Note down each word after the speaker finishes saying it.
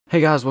Hey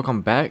guys,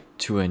 welcome back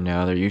to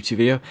another YouTube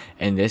video.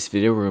 In this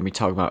video, we're going to be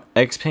talking about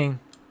Xpeng,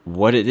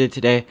 what it did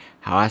today,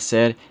 how I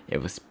said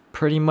it was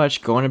pretty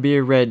much going to be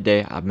a red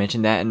day. I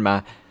mentioned that in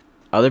my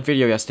other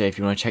video yesterday if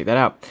you want to check that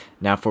out.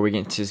 Now, before we get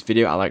into this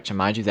video, I'd like to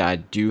remind you that I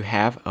do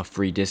have a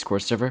free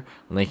Discord server,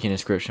 link in the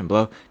description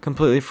below,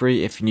 completely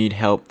free if you need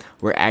help.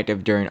 We're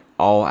active during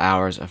all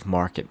hours of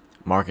market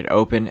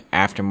open,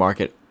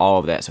 aftermarket, all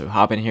of that. So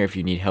hop in here if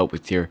you need help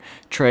with your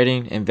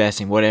trading,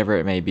 investing, whatever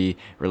it may be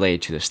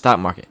related to the stock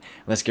market.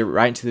 Let's get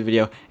right into the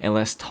video and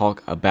let's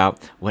talk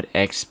about what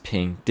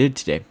Xpeng did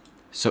today.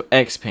 So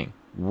Xpeng,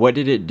 what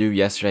did it do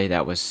yesterday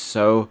that was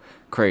so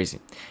crazy?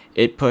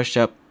 It pushed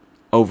up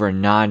over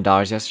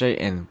 $9 yesterday,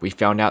 and we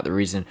found out the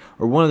reason,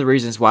 or one of the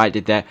reasons why it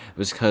did that,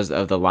 was because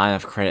of the line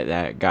of credit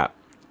that it got.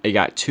 It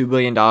got $2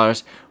 billion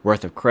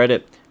worth of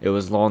credit. It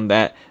was loaned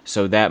that,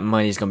 so that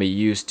money is going to be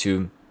used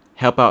to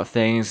help out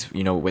things,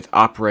 with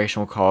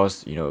operational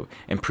costs,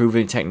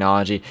 improving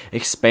technology,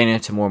 expanding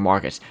into more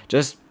markets,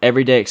 just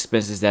everyday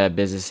expenses that a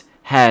business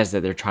has that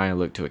they're trying to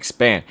look to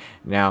expand.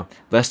 Now,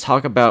 let's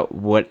talk about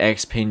what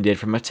Xpeng did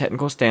from a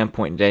technical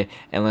standpoint today,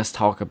 and let's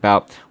talk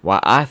about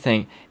why I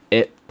think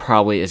it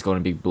probably is going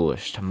to be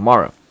bullish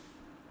tomorrow.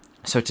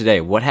 So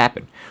today, what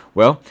happened?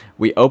 Well,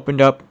 we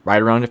opened up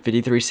right around the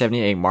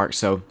 53.78 mark,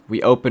 so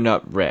we opened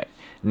up red.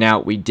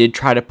 Now, we did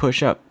try to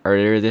push up.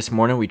 Earlier this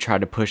morning, we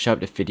tried to push up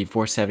to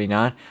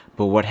 54.79,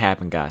 but what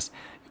happened, guys?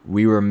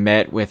 We were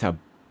met with a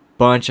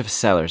bunch of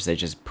sellers. They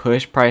just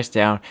pushed price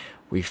down.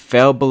 We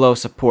fell below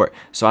support.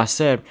 So I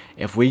said,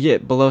 if we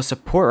get below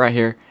support right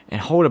here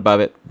and hold above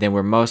it, then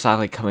we're most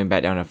likely coming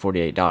back down to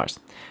 $48.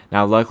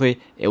 Now, luckily,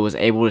 it was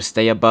able to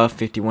stay above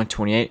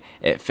 51.28.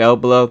 It fell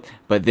below,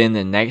 but then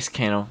the next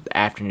candle, the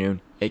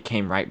afternoon, it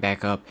came right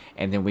back up,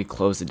 and then we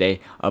closed the day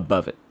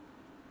above it.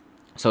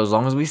 So as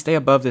long as we stay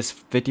above this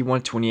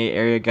 51.28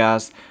 area,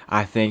 guys,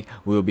 I think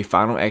we will be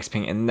fine on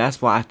Xpeng, and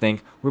that's why I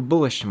think we're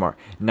bullish tomorrow.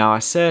 Now, I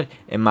said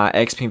in my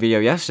Xpeng video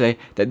yesterday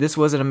that this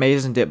was an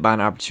amazing dip buying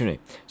opportunity.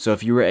 So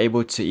if you were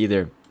able to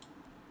either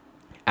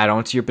add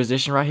on to your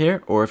position right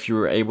here, or if you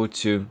were able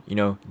to,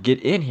 get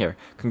in here,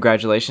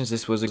 congratulations,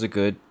 this was a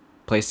good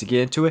place to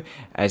get into it.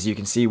 As you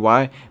can see,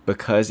 why?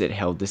 Because it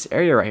held this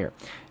area right here.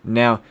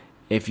 Now,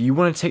 if you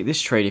want to take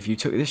this trade, if you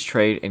took this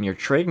trade and you're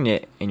trading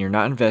it and you're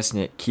not investing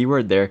it,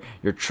 keyword there,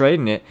 you're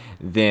trading it,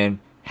 then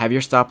have your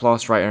stop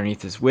loss right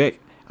underneath this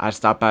wick. I'd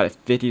stop out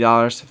at $50,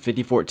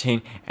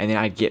 $50.14, and then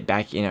I'd get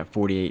back in at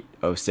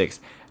 $48.06.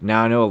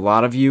 Now, I know a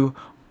lot of you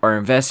are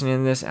investing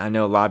in this, and I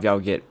know a lot of y'all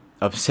get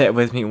upset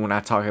with me when I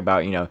talk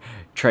about,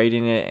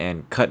 trading it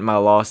and cutting my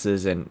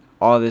losses and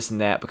all this and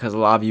that, because a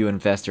lot of you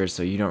investors,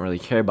 so you don't really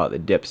care about the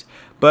dips.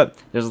 But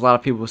there's a lot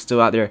of people still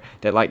out there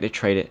that like to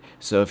trade it.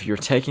 So if you're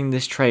taking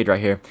this trade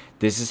right here,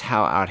 this is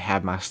how I would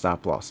have my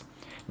stop loss.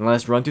 And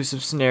let's run through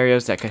some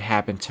scenarios that could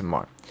happen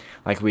tomorrow,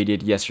 like we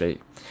did yesterday.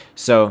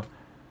 So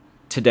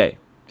today,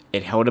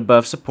 it held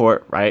above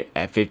support right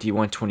at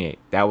 51.28.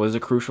 That was a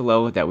crucial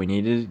level that we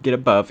needed to get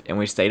above, and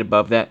we stayed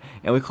above that,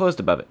 and we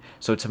closed above it.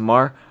 So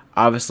tomorrow,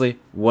 obviously,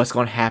 what's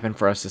going to happen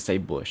for us to stay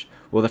bullish?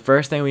 Well, the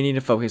first thing we need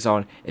to focus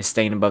on is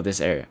staying above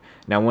this area.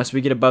 Now, once we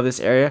get above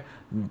this area,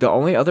 the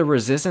only other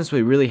resistance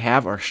we really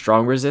have, or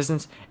strong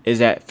resistance,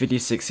 is at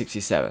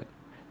 56.67.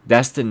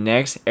 That's the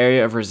next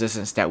area of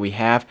resistance that we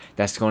have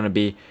that's going to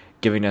be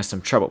giving us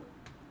some trouble.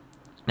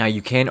 Now,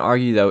 you can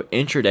argue, though,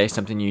 intraday,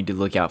 something you need to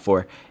look out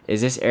for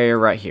is this area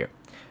right here.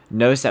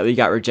 Notice that we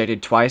got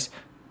rejected twice.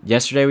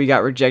 Yesterday we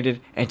got rejected,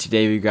 and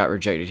today we got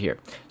rejected here.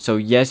 So,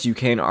 yes, you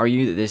can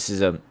argue that this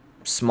is a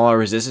smaller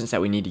resistance that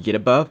we need to get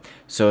above.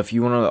 So if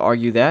you want to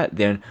argue that,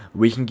 then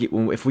we can get,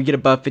 if we get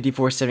above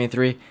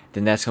 54.73,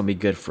 then that's going to be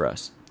good for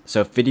us.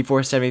 So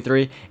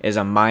 54.73 is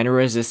a minor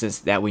resistance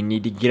that we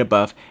need to get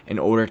above in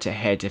order to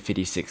head to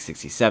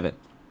 56.67.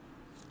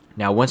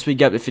 Now, once we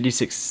get up to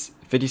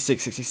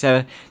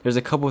 56.67, there's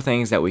a couple of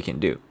things that we can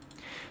do.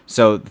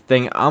 So the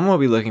thing I'm going to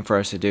be looking for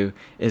us to do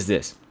is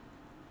this.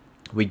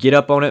 We get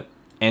up on it,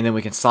 and then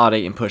we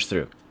consolidate and push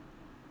through.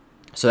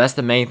 So that's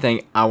the main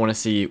thing I want to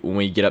see when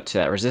we get up to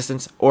that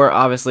resistance. Or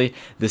obviously,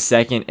 the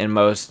second and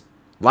most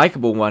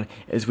likable one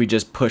is we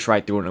just push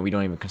right through it and we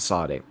don't even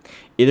consolidate.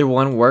 Either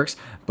one works,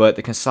 but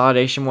the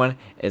consolidation one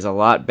is a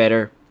lot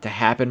better to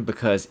happen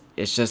because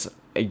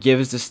it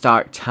gives the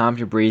stock time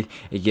to breathe.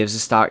 It gives the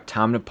stock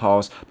time to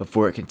pause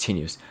before it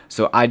continues.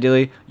 So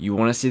ideally, you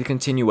want to see the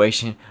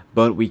continuation,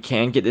 but we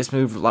can get this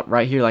move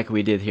right here like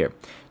we did here.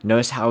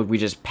 Notice how we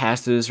just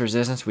passed through this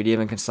resistance. We didn't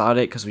even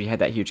consolidate because we had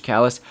that huge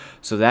catalyst.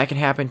 So that can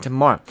happen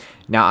tomorrow.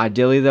 Now,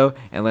 ideally, though,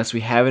 unless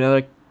we have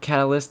another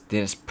catalyst,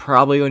 then it's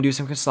probably going to do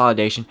some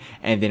consolidation,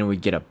 and then we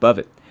get above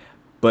it.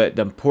 But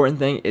the important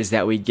thing is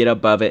that we get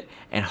above it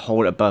and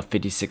hold above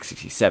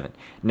 56.67.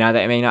 Now,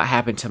 that may not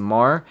happen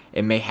tomorrow.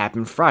 It may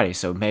happen Friday.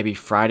 So maybe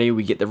Friday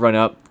we get the run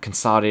up,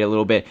 consolidate a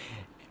little bit.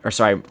 Or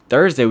sorry,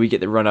 Thursday we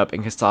get the run up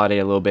and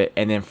consolidate a little bit.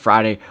 And then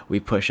Friday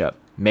we push up.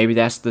 Maybe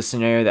that's the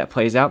scenario that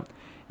plays out.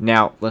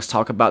 Now, let's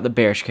talk about the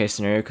bearish case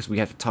scenario, because we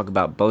have to talk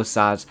about both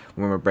sides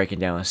when we're breaking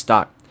down a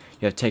stock.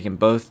 You have taken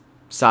both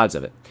sides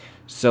of it.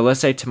 So let's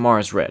say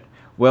tomorrow's red.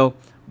 Well,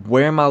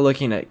 where am I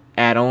looking at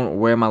add on?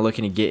 Where am I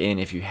looking to get in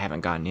if you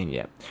haven't gotten in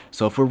yet?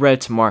 So if we're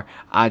red tomorrow,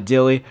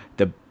 ideally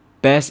the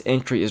best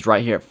entry is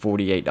right here at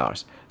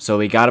 $48. So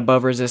we got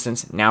above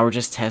resistance. Now we're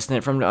just testing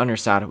it from the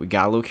underside. We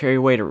got a little carry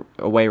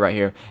away right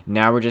here.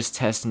 Now we're just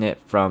testing it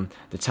from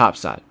the top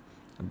side.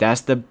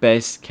 That's the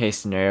best case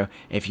scenario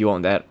if you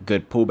want that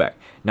good pullback.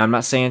 Now I'm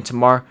not saying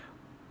tomorrow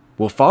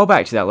we'll fall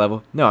back to that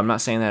level. No, I'm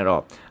not saying that at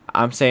all.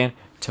 I'm saying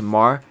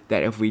tomorrow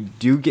that if we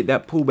do get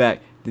that pullback,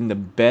 then the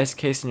best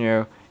case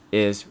scenario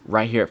is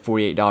right here at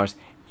 $48,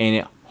 and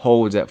it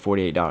holds at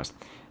 $48.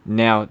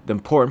 Now the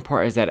important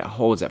part is that it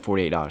holds at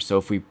 $48. So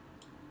if we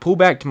pull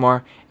back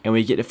tomorrow and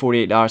we get to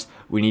 $48,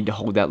 we need to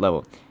hold that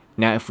level.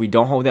 Now if we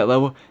don't hold that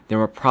level, then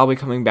we're probably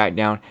coming back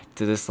down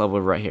to this level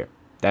right here.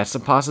 That's a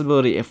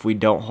possibility if we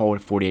don't hold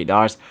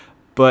 $48,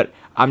 but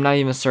I'm not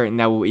even certain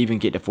that we'll even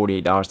get to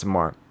 $48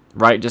 tomorrow,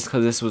 right? Just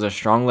because this was a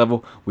strong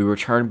level, we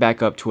returned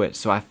back up to it.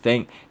 So I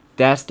think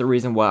that's the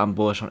reason why I'm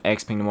bullish on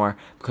Xpeng tomorrow,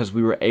 because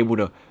we were able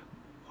to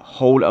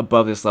hold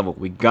above this level.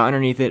 We got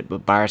underneath it,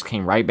 but buyers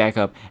came right back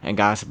up and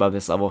got us above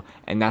this level,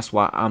 and that's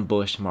why I'm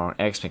bullish tomorrow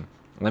on Xpeng.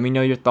 Let me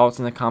know your thoughts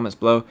in the comments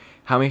below.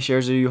 How many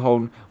shares are you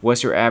holding?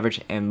 What's your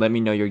average? And let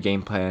me know your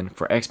game plan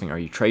for Xpeng. Are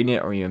you trading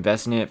it? Or are you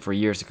investing in it for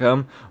years to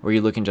come? Or are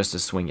you looking just to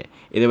swing it?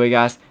 Either way,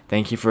 guys,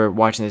 thank you for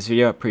watching this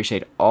video. I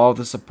appreciate all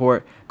the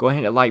support. Go ahead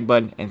and hit the like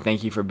button, and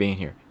thank you for being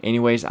here.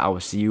 Anyways, I will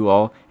see you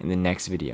all in the next video.